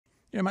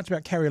You know much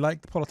about Kari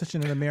Lake, the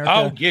politician in America?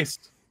 Oh, yes.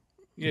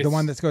 Yes. The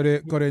one that's got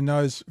her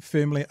nose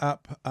firmly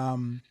up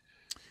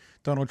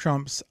Donald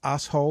Trump's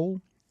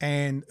asshole,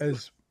 and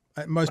is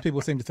most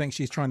people seem to think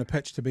she's trying to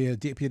pitch to be a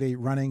deputy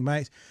running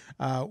mate.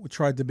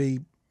 Tried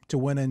to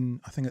win in,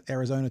 I think,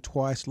 Arizona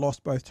twice,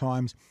 lost both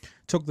times,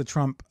 took the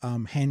Trump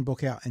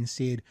handbook out and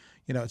said,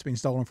 it's been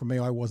stolen from me,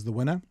 I was the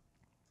winner.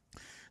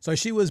 So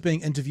she was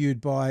being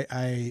interviewed by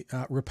a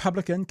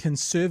Republican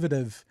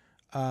conservative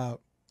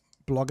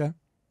blogger,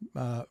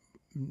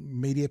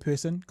 media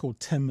person called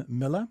Tim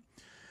Miller.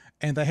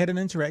 And they had an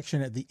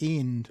interaction at the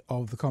end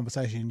of the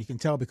conversation, and you can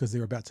tell because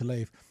they're about to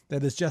leave,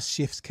 that is just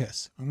chef's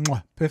kiss.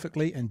 Mwah,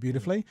 perfectly and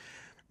beautifully.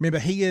 Remember,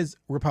 he is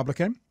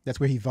Republican.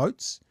 That's where he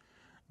votes.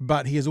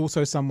 But he is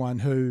also someone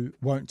who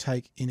won't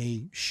take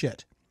any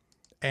shit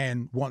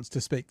and wants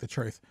to speak the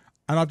truth.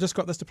 And I've just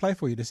got this to play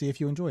for you to see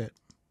if you enjoy it.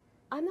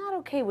 I'm not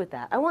okay with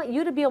that. I want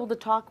you to be able to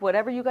talk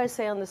whatever you guys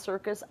say on the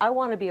circus. I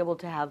want to be able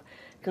to have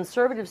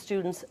conservative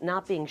students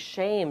not being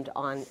shamed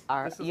on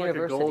our universities. This is like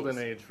a golden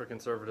age for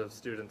conservative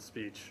student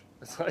speech.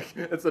 It's like,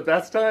 it's the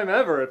best time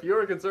ever. If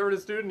you're a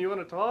conservative student, you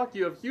want to talk,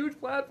 you have huge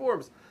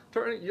platforms.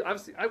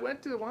 I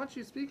went to watch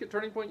you speak at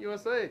Turning Point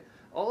USA.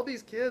 All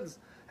these kids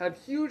have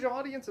huge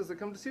audiences that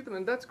come to see them,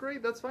 and that's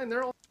great, that's fine.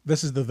 They're all...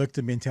 This is the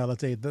victim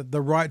mentality.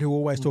 The right who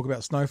always talk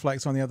about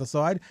snowflakes on the other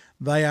side,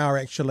 they are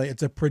actually,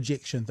 it's a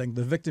projection thing.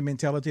 The victim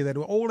mentality that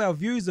all our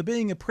views are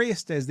being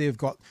oppressed as they've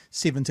got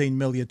 17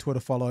 million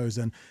Twitter follows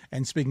and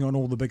speaking on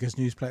all the biggest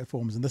news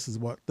platforms. And this is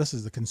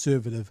the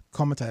conservative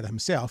commentator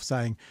himself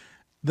saying,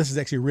 this is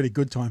actually a really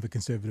good time for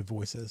conservative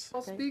voices.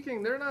 Well,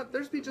 speaking,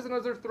 their speech isn't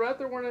as a threat.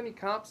 There weren't any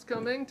cops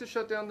coming to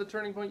shut down the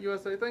Turning Point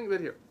USA thing. But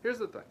here's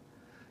the thing.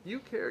 You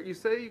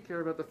say you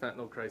care about the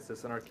fentanyl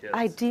crisis and our kids.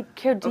 I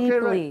care deeply. Okay,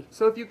 right.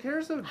 So if you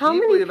care so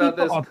deeply about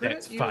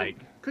this,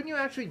 couldn't you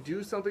actually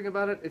do something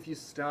about it if you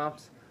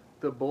stopped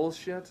the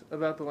bullshit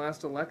about the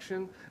last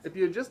election? If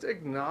you had just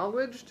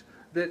acknowledged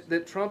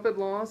that Trump had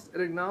lost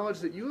and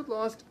acknowledged that you had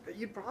lost,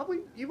 you'd probably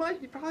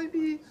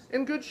be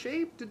in good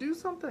shape to do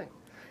something.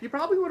 You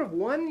probably would have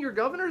won your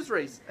governor's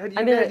race had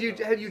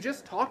you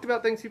just talked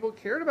about things people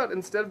cared about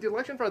instead of the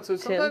election fraud. So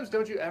sometimes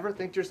don't you ever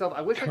think to yourself,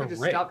 I wish I could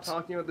just stop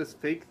talking about this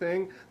fake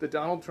thing that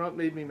Donald Trump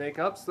made me make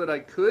up so that I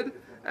could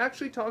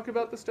actually talk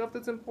about the stuff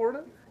that's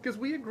important? Because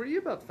we agree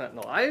about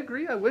fentanyl. I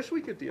agree. I wish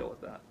we could deal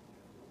with that.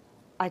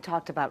 I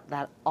talked about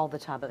that all the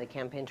time at the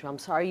campaign trail. I'm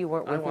sorry you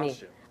weren't with me.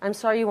 You. I'm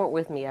sorry you weren't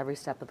with me every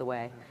step of the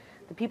way.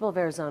 The people of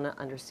Arizona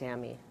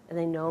understand me, and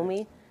they know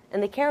me,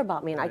 and they care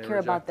about me, and I care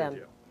about them.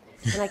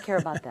 And I care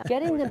about that.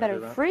 Getting them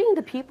better, freeing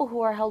the people who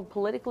are held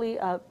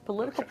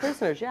political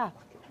prisoners. Yeah,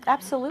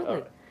 absolutely.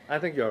 Right. I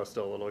think you are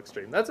still a little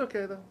extreme. That's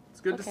okay though. It's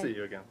good to see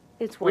you again.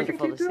 It's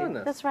wonderful to see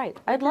you. That's right.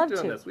 I'd love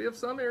to. We have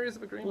some areas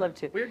of agreement. Love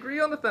to. We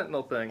agree on the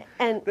fentanyl thing,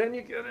 and then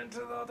you get into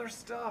the other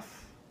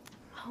stuff.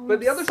 Oh,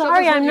 but the other stuff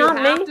is what you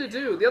have to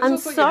do. I'm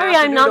sorry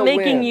I'm not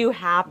making you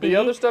happy. The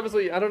other stuff is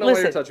what I don't know why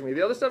you're touching me.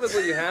 The other stuff is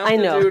what you have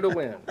to do to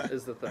win,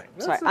 is the thing.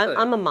 Sorry,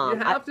 I'm a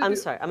mom. I'm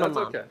sorry, I'm a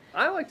mom. That's okay.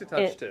 I like to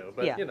touch too,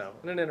 but in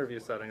an interview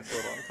setting, it's a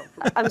little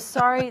uncomfortable. I'm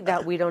sorry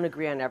that we don't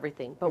agree on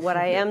everything, but what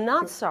I am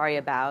not sorry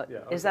about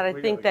is that I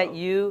think that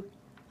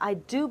I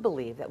do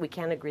believe that we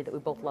can agree that we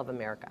both love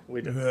America.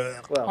 We do.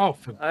 Well,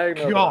 for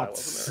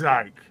God's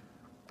sake.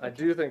 I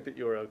do think that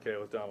you were okay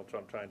with Donald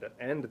Trump trying to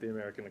end the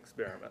American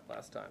experiment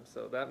last time.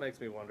 So that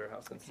makes me wonder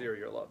how sincere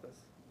your love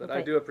is. But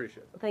I do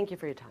appreciate it. Thank you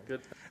for your time.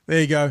 Good.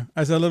 There you go.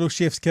 As a little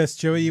chef's kiss,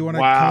 Chewy, you want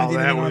to comment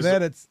anything on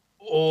that? It's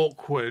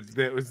awkward.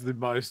 That was the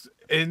most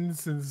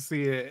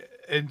insincere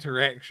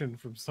interaction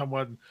from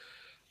someone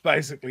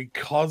basically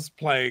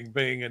cosplaying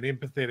being an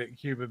empathetic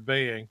human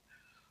being.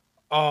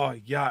 Oh,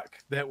 yuck.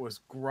 That was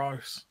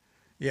gross.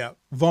 Yeah,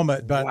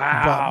 vomit,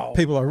 but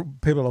people are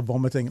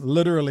vomiting.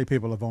 Literally,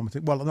 people are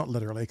vomiting. Well, not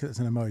literally because it's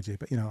an emoji,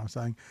 but you know what I'm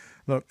saying.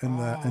 Look in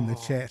the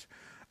chat.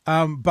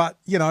 But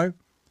you know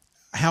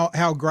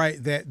how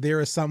great that there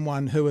is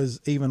someone who is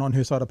even on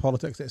her side of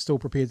politics that's still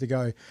prepared to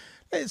go,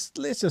 let's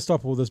just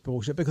stop all this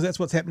bullshit, because that's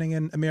what's happening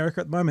in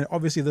America at the moment.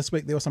 Obviously, this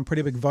week there were some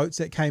pretty big votes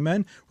that came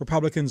in.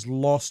 Republicans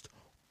lost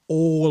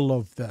all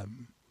of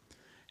them.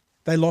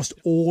 They lost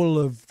all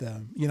of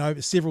them. You know,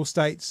 several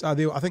states, I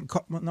think,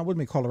 no, it wouldn't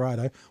be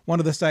Colorado. One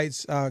of the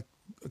states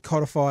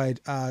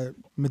codified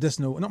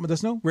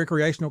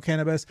recreational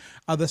cannabis.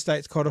 Other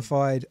states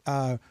codified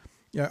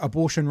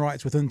abortion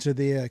rights within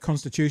their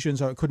constitution,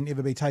 so it couldn't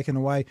ever be taken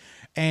away.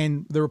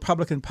 And the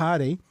Republican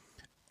Party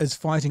is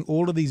fighting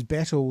all of these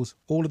battles,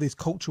 all of these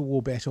culture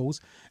war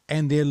battles,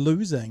 and they're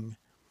losing.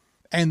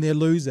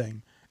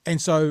 And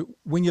so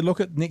when you look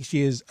at next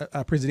year's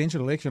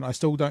presidential election, I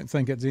still don't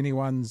think it's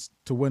anyone's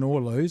to win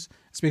or lose,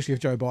 especially if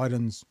Joe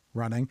Biden's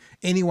running.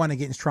 Anyone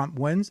against Trump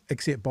wins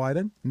except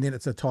Biden, and then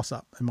it's a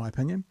toss-up, in my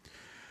opinion.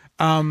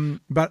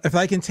 But if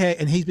they can tag,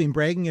 and he's been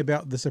bragging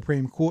about the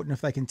Supreme Court, and if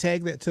they can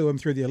tag that to him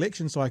through the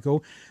election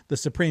cycle, the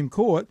Supreme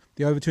Court,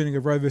 the overturning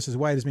of Roe versus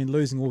Wade, has been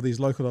losing all these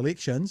local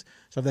elections.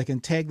 So if they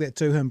can tag that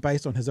to him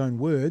based on his own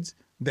words,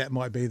 that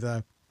might be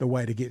the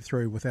way to get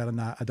through without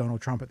a Donald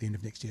Trump at the end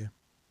of next year.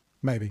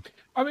 Maybe.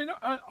 I mean,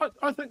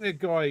 I think that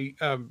guy,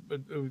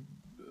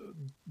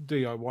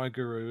 DIY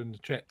Guru in the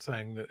chat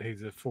saying that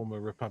he's a former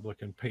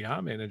Republican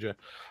PR manager.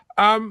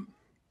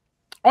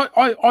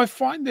 I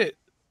find that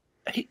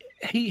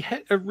he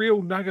hit a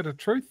real nugget of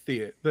truth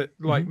there. That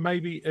like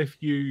maybe if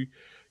you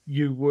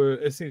were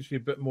essentially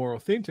a bit more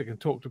authentic and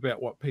talked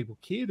about what people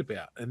cared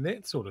about and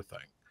that sort of thing.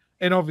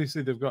 And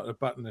obviously they've got a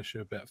button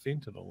issue about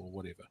fentanyl or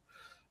whatever.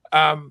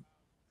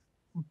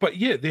 But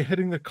yeah, they're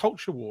hitting the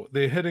culture war.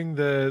 They're hitting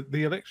the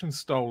election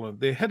stolen.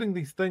 They're hitting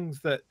these things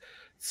that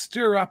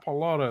stir up a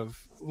lot of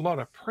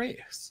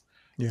press,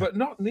 but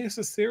not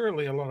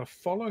necessarily a lot of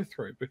follow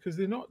through because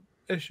they're not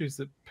issues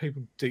that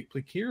people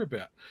deeply care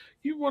about.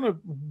 You want to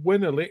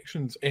win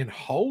elections and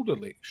hold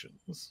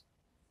elections,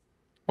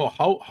 or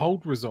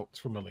hold results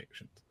from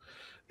elections,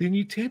 then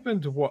you tap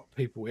into what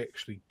people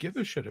actually give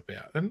a shit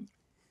about.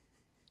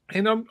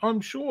 And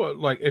I'm sure,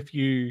 like if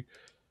you'd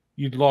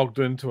logged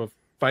into a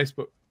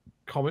Facebook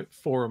comment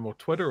forum or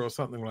Twitter or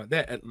something like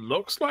that, it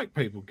looks like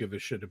people give a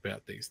shit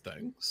about these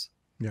things.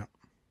 Yeah.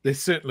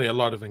 There's certainly a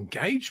lot of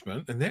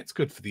engagement, and that's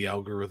good for the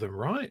algorithm,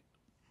 right?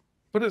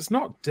 But it's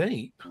not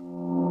deep.